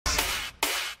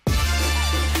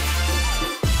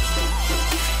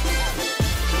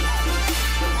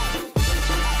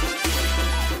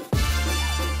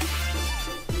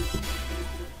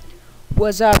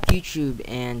What's up YouTube,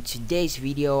 and today's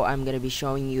video I'm gonna be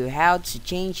showing you how to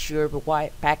change your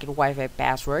packet Wi-Fi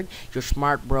password, your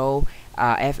Smart Bro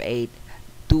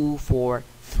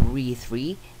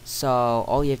F82433. So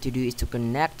all you have to do is to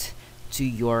connect to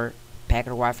your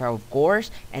packet Wi-Fi, of course,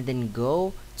 and then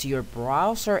go to your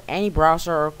browser, any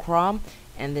browser or Chrome,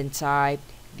 and then type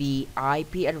the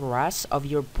IP address of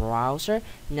your browser.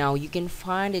 Now you can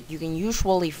find it, you can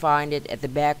usually find it at the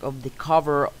back of the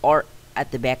cover or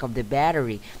at the back of the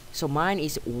battery. So mine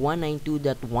is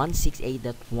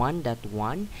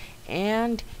 192.168.1.1,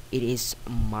 and it is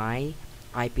my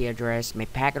IP address, my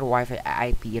packet Wi-Fi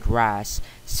IP address.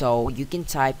 So you can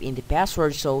type in the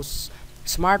password. So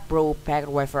Smart Bro packet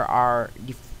Wi-Fi are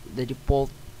the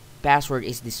default password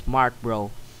is the Smart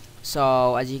Bro.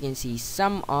 So as you can see,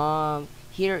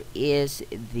 here is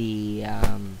the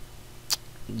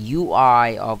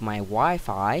UI of my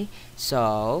Wi-Fi.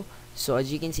 So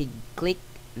as you can see, click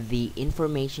the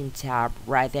information tab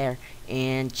right there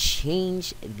and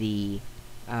change the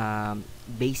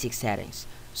basic settings.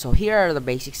 So here are the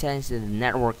basic settings. The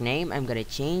network name, I'm gonna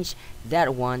change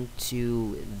that one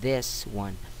to this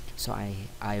one. So I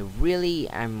really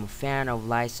am a fan of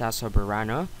Liza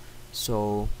Soberano.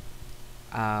 So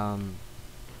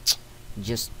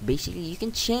just basically you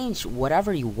can change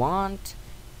whatever you want,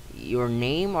 your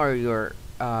name or your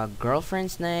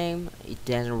girlfriend's name. It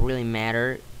doesn't really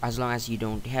matter as long as you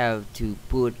don't have to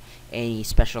put any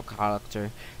special character.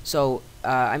 So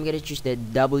I'm gonna choose the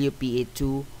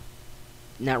WPA2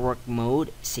 network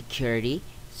mode security.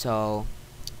 So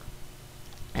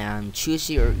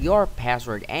choose your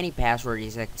password. Any password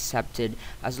is accepted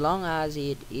as long as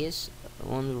it is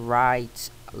on the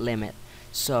right limit.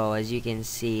 So as you can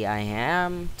see, I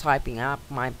am typing up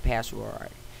my password,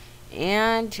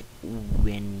 and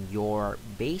when you're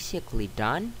basically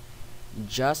done,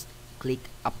 just click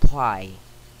apply.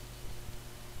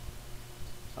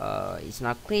 It's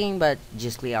not clicking, but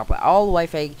just click apply. All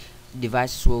Wi-Fi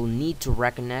devices will need to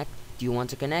reconnect. Do you want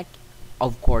to connect?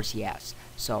 Of course, yes.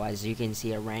 So as you can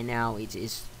see right now, it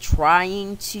is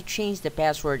trying to change the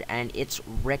password and it's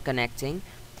reconnecting.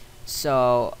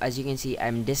 So as you can see,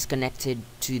 I'm disconnected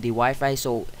to the Wi-Fi.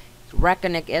 So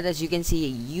reconnect it. As you can see,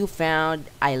 you found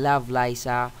I love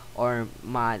Liza, or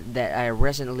that I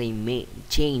recently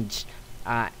changed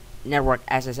network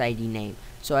SSID name.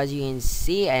 So as you can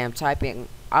see, I am typing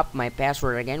up my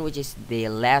password again, which is the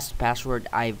last password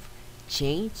I've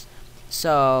changed.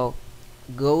 So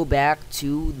go back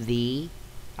to the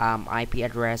IP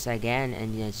address again,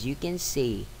 and as you can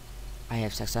see, I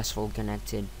have successfully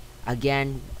connected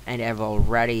again, and I've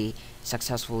already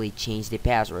successfully changed the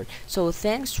password. So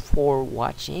thanks for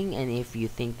watching, and if you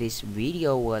think this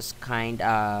video was kind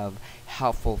of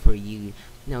helpful for you,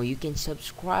 now you can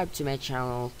subscribe to my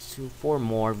channel for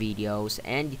more videos.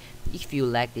 And if you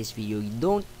like this video,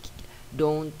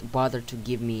 don't bother to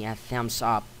give me a thumbs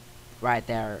up right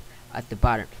there at the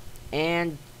bottom,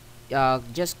 and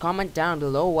just comment down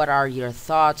below what are your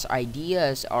thoughts,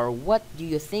 ideas, or what do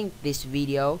you think this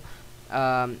video,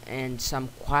 and some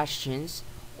questions,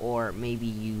 or maybe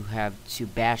you have to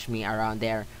bash me around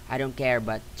there. I don't care,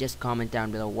 but just comment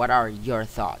down below what are your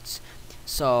thoughts.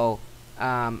 So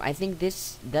I think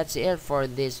that's it for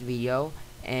this video,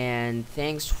 and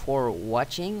thanks for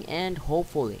watching, and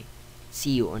hopefully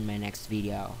see you on my next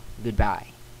video.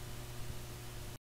 Goodbye.